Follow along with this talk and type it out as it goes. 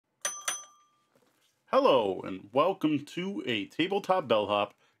Hello, and welcome to a Tabletop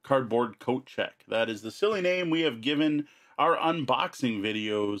Bellhop cardboard coat check. That is the silly name we have given our unboxing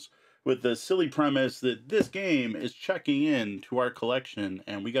videos, with the silly premise that this game is checking in to our collection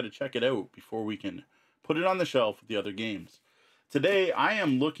and we got to check it out before we can put it on the shelf with the other games. Today I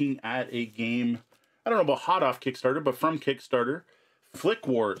am looking at a game, I don't know about hot off Kickstarter, but from Kickstarter,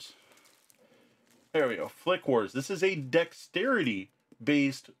 FlickWars. There we go, FlickWars. This is a dexterity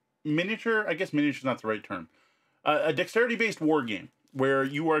based miniature, I guess miniature is not the right term, a dexterity-based war game where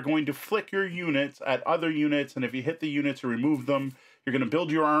you are going to flick your units at other units, and if you hit the units or remove them, you're going to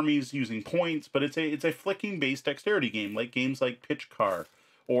build your armies using points. But it's a flicking-based dexterity game, like games like Pitch Car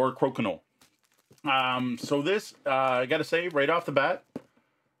or Crokinole. So this, I got to say right off the bat,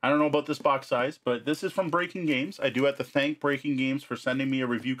 I don't know about this box size, but this is from Breaking Games. I do have to thank Breaking Games for sending me a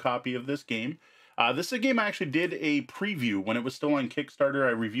review copy of this game. This is a game I actually did a preview when it was still on Kickstarter. I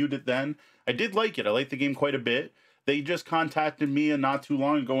reviewed it then. I did like it. I liked the game quite a bit. They just contacted me not too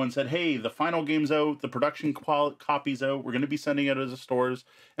long ago and said, hey, the final game's out, the production copy's out, we're going to be sending it to the stores,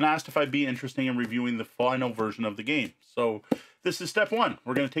 and asked if I'd be interested in reviewing the final version of the game. So this is step one.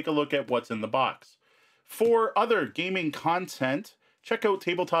 We're going to take a look at what's in the box. For other gaming content, check out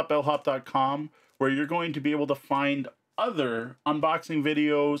tabletopbellhop.com, where you're going to be able to find other unboxing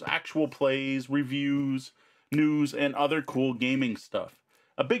videos, actual plays, reviews, news, and other cool gaming stuff.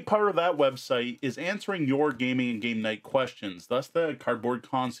 A big part of that website is answering your gaming and game night questions, thus the Cardboard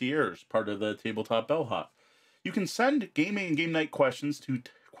Concierge, part of the Tabletop Bellhop. You can send gaming and game night questions to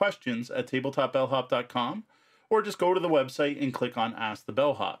questions@tabletopbellhop.com, or just go to the website and click on Ask the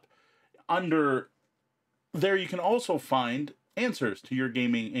Bellhop. Under there, you can also find answers to your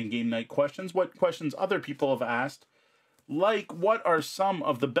gaming and game night questions, what questions other people have asked, like what are some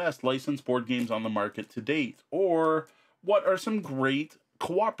of the best licensed board games on the market to date, or what are some great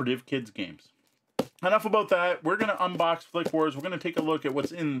cooperative kids games. Enough about that. We're going to unbox FlickWars. We're going to take a look at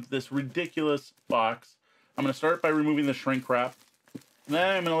what's in this ridiculous box. I'm going to start by removing the shrink wrap.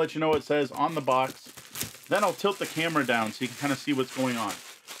 Then I'm going to let you know what it says on the box. Then I'll tilt the camera down so you can kind of see what's going on.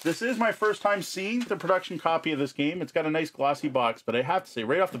 This is my first time seeing the production copy of this game. It's got a nice glossy box, but I have to say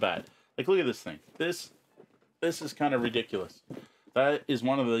right off the bat, like, look at this thing. This is kind of ridiculous. That is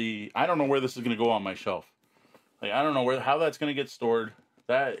one of the, I don't know where this is going to go on my shelf. Like, I don't know how that's going to get stored.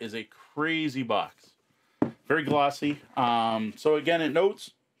 That is a crazy box. Very glossy. So again, it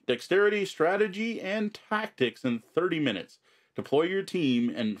notes dexterity, strategy, and tactics in 30 minutes. Deploy your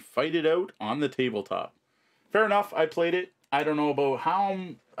team and fight it out on the tabletop. Fair enough. I played it. I don't know about how,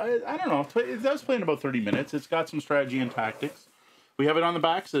 I don't know. It does play in about 30 minutes. It's got some strategy and tactics. We have it on the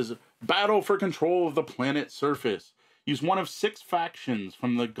back. It says, battle for control of the planet's surface. Use one of 6 factions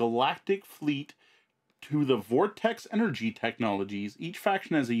from the Galactic Fleet to the Vortex Energy technologies. Each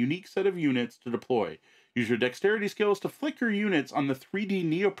faction has a unique set of units to deploy. Use your dexterity skills to flick your units on the 3D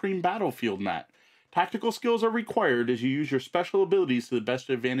neoprene battlefield mat. Tactical skills are required as you use your special abilities to the best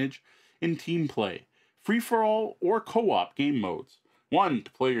advantage in team play. Free-for-all or co-op game modes. 1.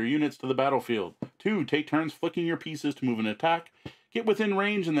 Deploy your units to the battlefield. 2. Take turns flicking your pieces to move an attack. Get within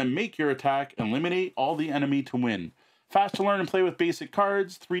range and then make your attack. Eliminate all the enemy to win. Fast to learn and play with basic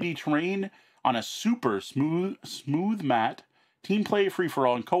cards. 3D terrain on a super smooth mat. Team play,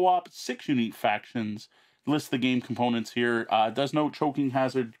 free-for-all, and co-op. 6 unique factions. List the game components here. Does note choking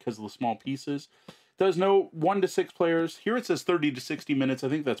hazard because of the small pieces. Does note 1 to 6 players. Here it says 30 to 60 minutes. I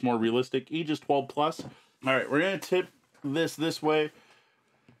think that's more realistic. Ages 12 plus. All right, we're going to tip this way.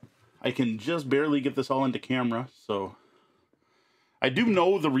 I can just barely get this all into camera, so I do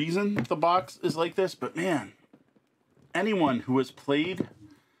know the reason the box is like this, but man, anyone who has played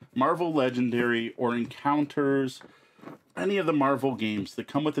Marvel Legendary or encounters any of the Marvel games that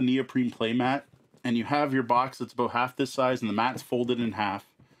come with a neoprene playmat, and you have your box that's about half this size and the mat's folded in half,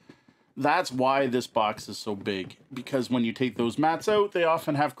 that's why this box is so big. Because when you take those mats out, they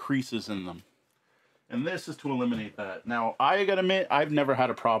often have creases in them. And this is to eliminate that. Now, I gotta admit, I've never had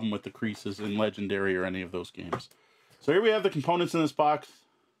a problem with the creases in Legendary or any of those games. So here we have the components in this box.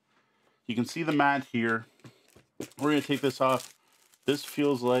 You can see the mat here. We're gonna take this off. This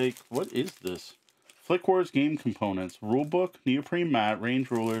feels like, what is this? FlickWars game components. Rulebook, neoprene mat, range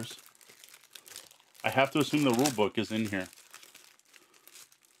rulers. I have to assume the rulebook is in here.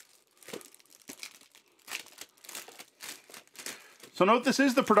 So note, this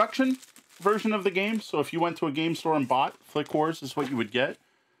is the production version of the game. So if you went to a game store and bought FlickWars, this is what you would get.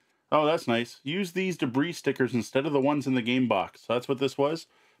 Oh, that's nice. Use these debris stickers instead of the ones in the game box. So that's what this was.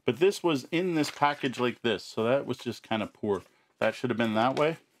 But this was in this package like this. So that was just kind of poor. That should have been that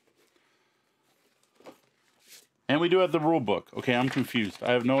way. And we do have the rule book. Okay, I'm confused.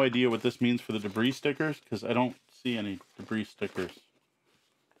 I have no idea what this means for the debris stickers because I don't see any debris stickers.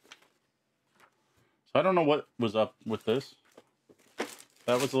 So I don't know what was up with this.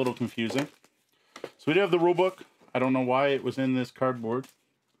 That was a little confusing. So we do have the rule book. I don't know why it was in this cardboard.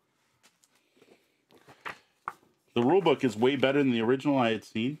 The rule book is way better than the original I had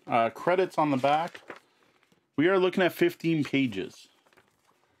seen. Credits on the back. We are looking at 15 pages.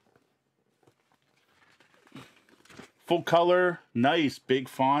 Full color, nice, big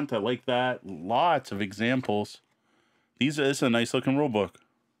font. I like that. Lots of examples. This is a nice looking rule book.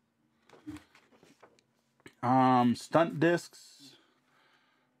 Stunt discs.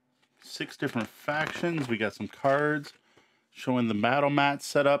 6 different factions. We got some cards showing the battle mat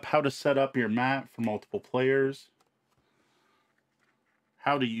setup, how to set up your mat for multiple players.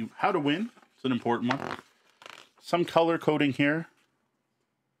 How to win. It's an important one. Some color coding here.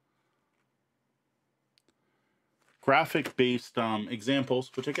 Graphic-based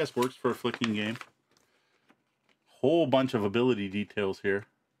examples, which I guess works for a flicking game. Whole bunch of ability details here.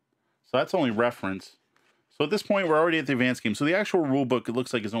 So that's only reference. So at this point, we're already at the advanced game. So the actual rule book, it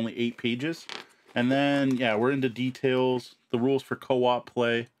looks like, is only 8 pages. And then, yeah, we're into details, the rules for co-op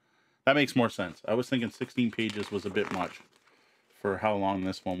play. That makes more sense. I was thinking 16 pages was a bit much for how long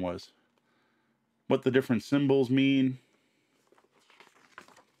this one was. What the different symbols mean.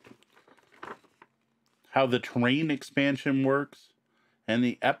 How the terrain expansion works. And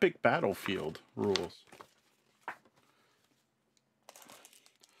the epic battlefield rules.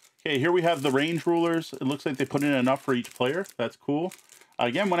 Okay, here we have the range rulers. It looks like they put in enough for each player. That's cool.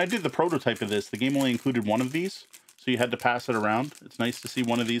 Again, when I did the prototype of this, the game only included one of these. So you had to pass it around. It's nice to see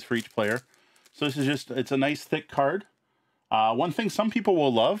one of these for each player. So this is just, it's a nice thick card. One thing some people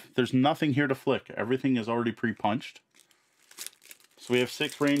will love, there's nothing here to flick. Everything is already pre-punched. So we have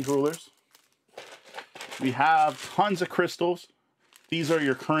 6 range rulers. We have tons of crystals. These are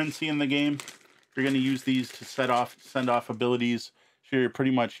your currency in the game. You're going to use these to send off abilities. So you're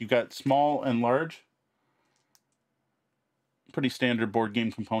pretty much, you've got small and large. Pretty standard board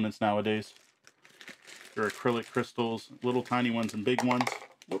game components nowadays. Your acrylic crystals, little tiny ones and big ones.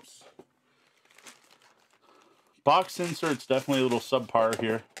 Whoops. Box inserts, definitely a little subpar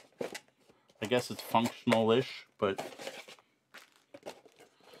here. I guess it's functional-ish, but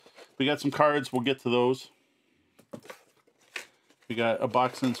we got some cards. We'll get to those. We got a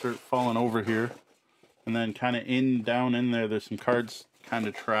box insert falling over here. And then kind of down in there, there's some cards kind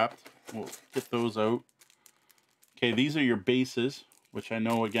of trapped. We'll get those out. Okay, these are your bases, which I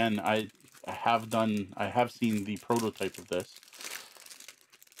know, again, I have seen the prototype of this.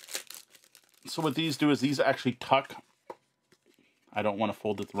 So what these do is these actually tuck. I don't want to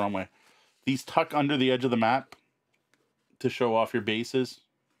fold it the wrong way. These tuck under the edge of the map to show off your bases.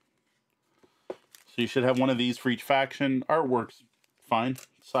 So you should have one of these for each faction. Artwork's fine.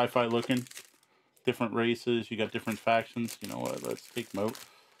 Sci-fi looking. Different races. You got different factions. You know what? Let's take them out.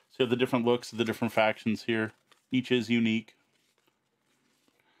 So you have the different looks of the different factions here. Each is unique.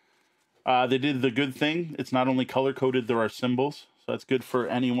 They did the good thing. It's not only color-coded, there are symbols. So that's good for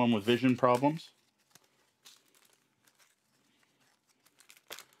anyone with vision problems.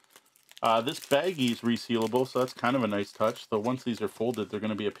 This baggie is resealable, so that's kind of a nice touch. Though once these are folded, they're going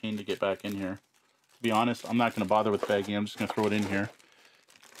to be a pain to get back in here. To be honest, I'm not going to bother with baggie. I'm just going to throw it in here.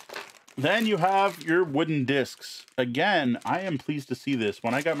 Then you have your wooden discs. Again, I am pleased to see this.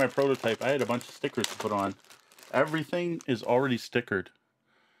 When I got my prototype, I had a bunch of stickers to put on. Everything is already stickered.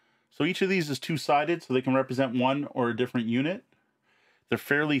 So each of these is 2-sided, so they can represent one or a different unit. They're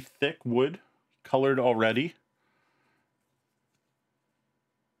fairly thick wood, colored already.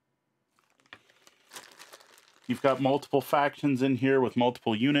 You've got multiple factions in here with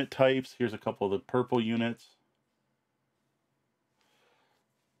multiple unit types. Here's a couple of the purple units.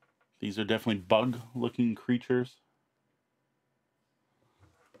 These are definitely bug-looking creatures.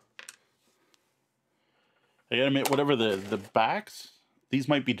 I gotta admit, whatever the backs, these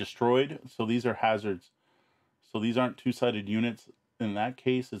might be destroyed, so these are hazards. So these aren't 2-sided units. In that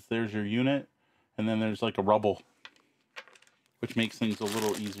case, there's your unit, and then there's like a rubble, which makes things a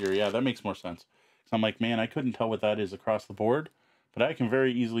little easier. Yeah, that makes more sense. So I'm like, man, I couldn't tell what that is across the board, but I can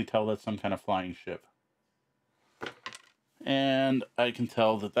very easily tell that's some kind of flying ship. And I can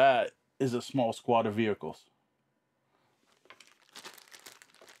tell that that is a small squad of vehicles.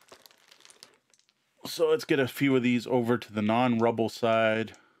 So let's get a few of these over to the non-rubble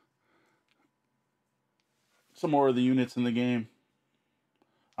side. Some more of the units in the game.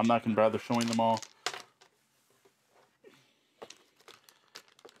 I'm not going to bother showing them all.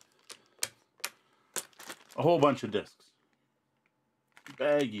 A whole bunch of discs.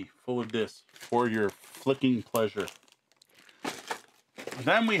 baggie full of discs for your flicking pleasure.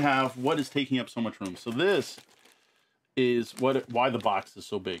 Then we have what is taking up so much room. So this is why the box is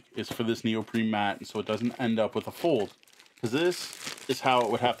so big. It's for this neoprene mat, and so it doesn't end up with a fold. Because this is how it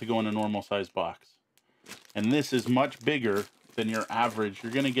would have to go in a normal size box. And this is much bigger than your average.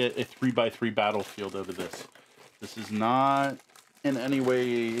 You're going to get a 3x3 battlefield out of this. This is not in any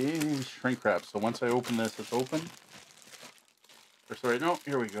way shrink wrap. So once I open this, it's open. Or sorry, no,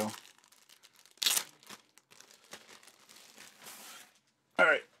 here we go. All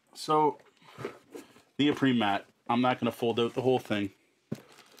right, so neoprene mat. I'm not going to fold out the whole thing.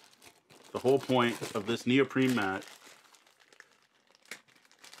 The whole point of this neoprene mat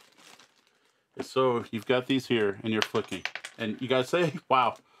is so you've got these here and you're flicking. And you got to say,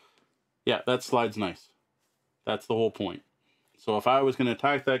 wow, yeah, that slides nice. That's the whole point. So if I was going to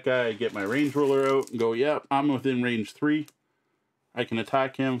attack that guy, I'd get my range ruler out and go, yep, I'm within range 3. I can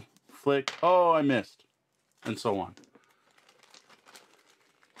attack him, flick, oh, I missed, and so on.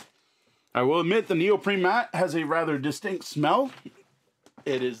 I will admit the neoprene mat has a rather distinct smell.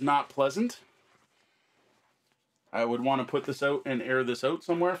 It is not pleasant. I would want to put this out and air this out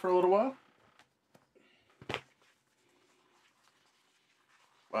somewhere for a little while.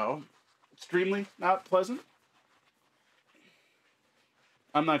 Well, extremely not pleasant.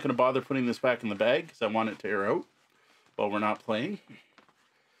 I'm not going to bother putting this back in the bag because I want it to air out while we're not playing.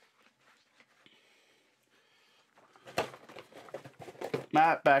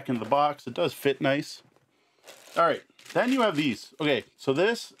 Mat back in the box. It does fit nice. All right, then you have these. Okay, so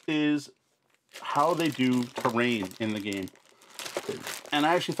this is how they do terrain in the game. And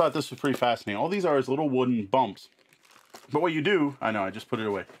I actually thought this was pretty fascinating. All these are is little wooden bumps. But what you do, I know, I just put it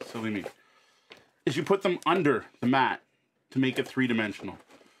away, silly me, is you put them under the mat to make it 3-dimensional.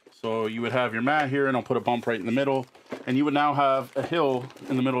 So you would have your mat here, and I'll put a bump right in the middle, and you would now have a hill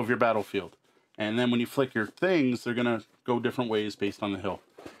in the middle of your battlefield. And then when you flick your things, they're going to go different ways based on the hill.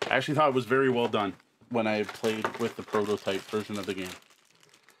 I actually thought it was very well done when I played with the prototype version of the game.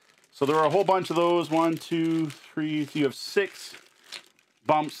 So there are a whole bunch of those. 1, 2, 3, you have 6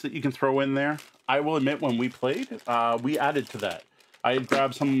 bumps that you can throw in there. I will admit, when we played, we added to that. I had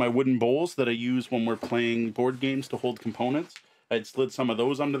grabbed some of my wooden bowls that I use when we're playing board games to hold components. I had slid some of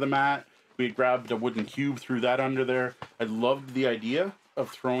those under the mat. We had grabbed a wooden cube, threw that under there. I loved the idea of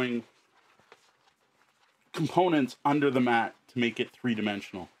throwing components under the mat to make it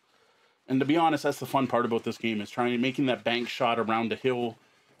 3-dimensional. And to be honest, that's the fun part about this game, is making that bank shot around a hill,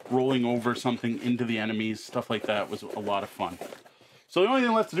 rolling over something into the enemies, stuff like that was a lot of fun. So the only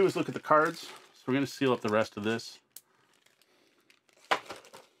thing left to do is look at the cards. So we're going to seal up the rest of this.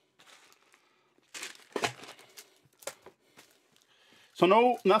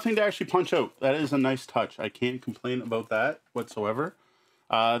 So nothing to actually punch out. That is a nice touch. I can't complain about that whatsoever.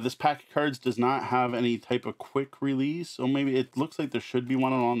 This pack of cards does not have any type of quick release. So maybe it looks like there should be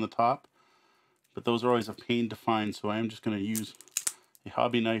one on the top. But those are always a pain to find. So I am just going to use a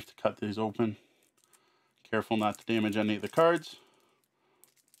hobby knife to cut these open. Careful not to damage any of the cards.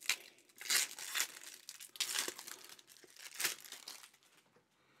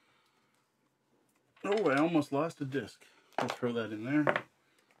 Oh, I almost lost a disc. I'll throw that in there.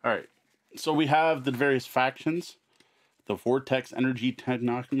 All right. So we have the various factions. The Vortex Energy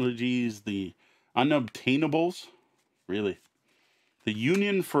Technologies. The Unobtainables. Really. The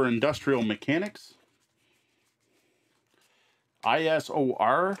Union for Industrial Mechanics.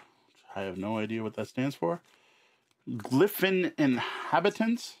 ISOR. I have no idea what that stands for. Glyphon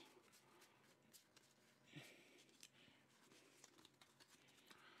Inhabitants.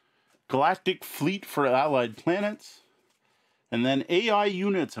 Galactic Fleet for Allied Planets. And then AI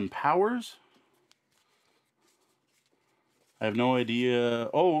Units and Powers. I have no idea.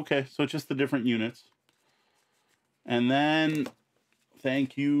 Oh, okay. So it's just the different units. And then,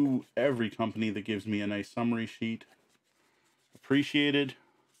 thank you, every company that gives me a nice summary sheet. Appreciated.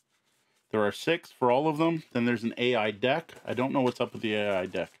 There are 6 for all of them. Then there's an AI deck. I don't know what's up with the AI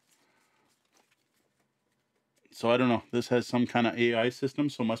deck. So I don't know. This has some kind of AI system,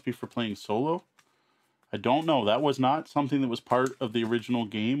 so it must be for playing solo. I don't know. That was not something that was part of the original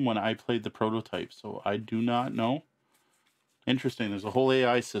game when I played the prototype, so I do not know. Interesting. There's a whole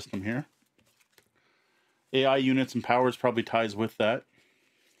AI system here. AI units and powers probably ties with that.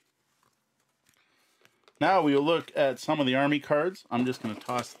 Now we will look at some of the army cards. I'm just going to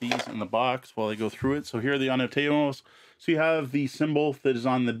toss these in the box while I go through it. So here are the Unobtainables. So you have the symbol that is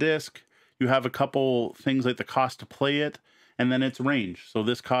on the disc. You have a couple things like the cost to play it, and then its range. So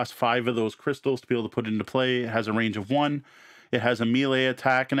this costs 5 of those crystals to be able to put into play. It has a range of 1. It has a melee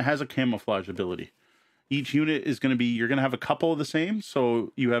attack, and it has a camouflage ability. Each unit is going to be, you're going to have a couple of the same.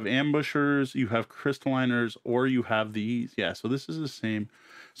 So you have ambushers, you have crystalliners, or you have these. Yeah, so this is the same.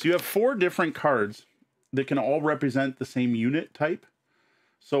 So you have 4 different cards that can all represent the same unit type.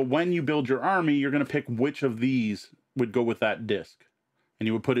 So when you build your army, you're going to pick which of these would go with that disc. And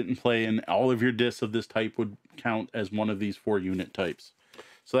you would put it in play, and all of your discs of this type would count as one of these 4 unit types.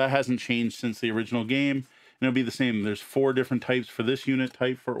 So that hasn't changed since the original game. And it'll be the same. There's 4 different types for this unit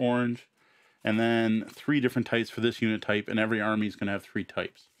type for orange, and then 3 different types for this unit type, and every army is going to have 3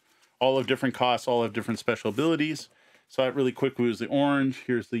 types. All have different costs, all have different special abilities. So that really quickly was the orange.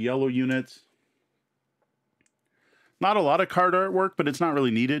 Here's the yellow units. Not a lot of card artwork, but it's not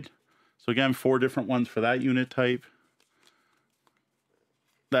really needed. So again, 4 different ones for that unit type,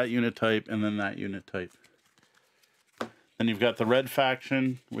 that unit type, and then that unit type. Then you've got the red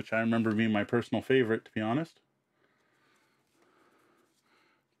faction, which I remember being my personal favorite, to be honest.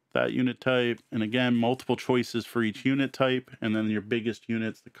 That unit type, and again, multiple choices for each unit type, and then your biggest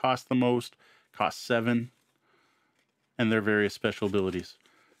units that cost the most, cost 7, and their various special abilities.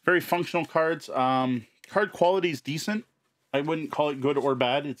 Very functional cards. Card quality is decent. I wouldn't call it good or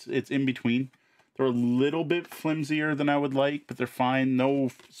bad. It's in between. They're a little bit flimsier than I would like, but they're fine.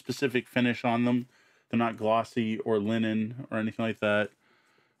 No specific finish on them. They're not glossy or linen or anything like that.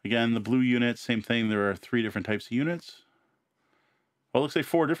 Again, the blue units, same thing. There are 3 different types of units. Well, it looks like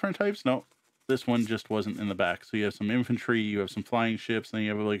 4 different types. No, this one just wasn't in the back. So you have some infantry, you have some flying ships, and then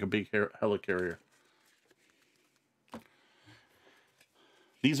you have like a big helicarrier.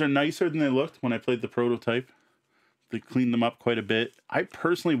 These are nicer than they looked when I played the prototype. They cleaned them up quite a bit. I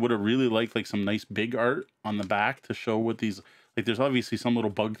personally would have really liked like some nice big art on the back to show what these, like there's obviously some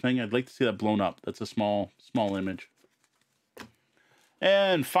little bug thing. I'd like to see that blown up. That's a small image.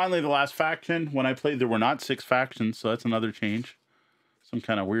 And finally, the last faction. When I played, there were not 6 factions, so that's another change. Some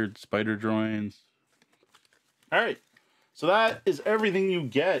kind of weird spider drawings. All right. So that is everything you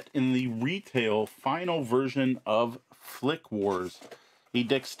get in the retail final version of FlickWars. A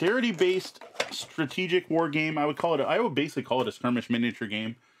dexterity-based strategic war game. I would basically call it a skirmish miniature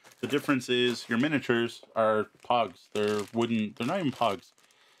game. The difference is your miniatures are pogs. They're wooden. They're not even pogs.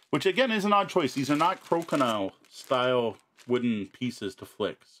 Which, again, is an odd choice. These are not crocodile-style wooden pieces to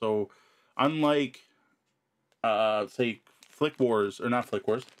flick. So, unlike, say, FlickWars, or not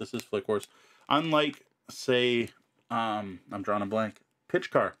FlickWars, this is FlickWars. Unlike, say, I'm drawing a blank,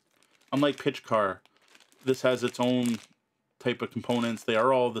 Pitch Car. Unlike Pitch Car, this has its own type of components. They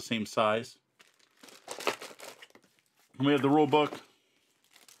are all the same size. And we have the rule book.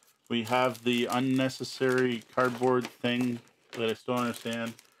 We have the unnecessary cardboard thing that I still don't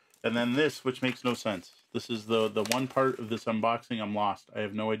understand. And then this, which makes no sense. This is the one part of this unboxing I'm lost. I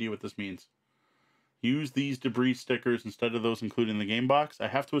have no idea what this means. Use these debris stickers instead of those included in the game box. I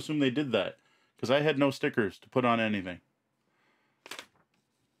have to assume they did that, because I had no stickers to put on anything.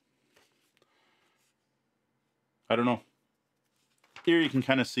 I don't know. Here you can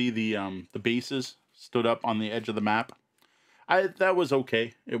kind of see the bases stood up on the edge of the map. That was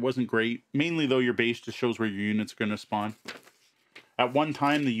okay. It wasn't great. Mainly, though, your base just shows where your units are going to spawn. At one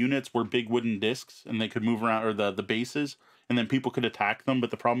time, the units were big wooden discs, and they could move around, or the bases, and then people could attack them,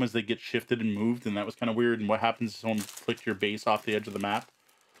 but the problem is they get shifted and moved, and that was kind of weird, and what happens if someone flicked your base off the edge of the map?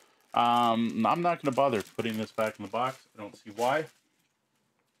 I'm not going to bother putting this back in the box. I don't see why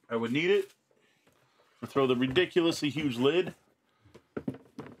I would need it. I'll throw the ridiculously huge lid. You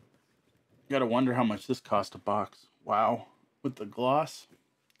gotta wonder how much this cost a box. Wow. With the gloss.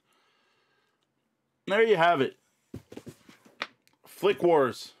 There you have it.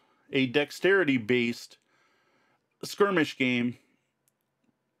 FlickWars, a dexterity-based skirmish game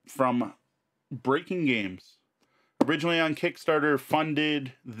from Breaking Games. Originally on Kickstarter,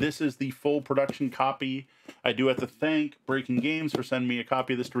 funded. This is the full production copy. I do have to thank Breaking Games for sending me a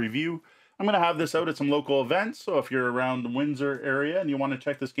copy of this to review. I'm going to have this out at some local events, so if you're around the Windsor area and you want to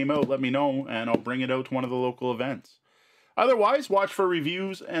check this game out, let me know, and I'll bring it out to one of the local events. Otherwise, watch for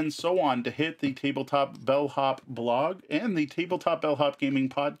reviews and so on to hit the Tabletop Bellhop blog and the Tabletop Bellhop Gaming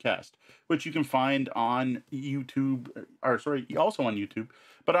podcast, which you can find on YouTube, also on YouTube,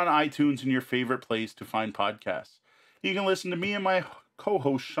 but on iTunes and your favorite place to find podcasts. You can listen to me and my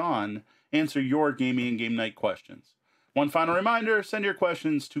co-host Sean answer your gaming and game night questions. One final reminder, send your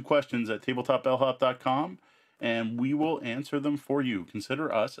questions to questions@tabletopbellhop.com, and we will answer them for you. Consider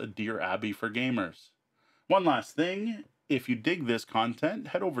us a Dear Abby for gamers. One last thing, if you dig this content,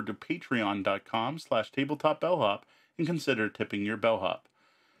 head over to patreon.com/tabletopbellhop and consider tipping your bellhop.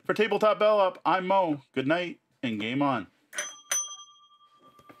 For Tabletop Bellhop, I'm Mo. Good night, and game on.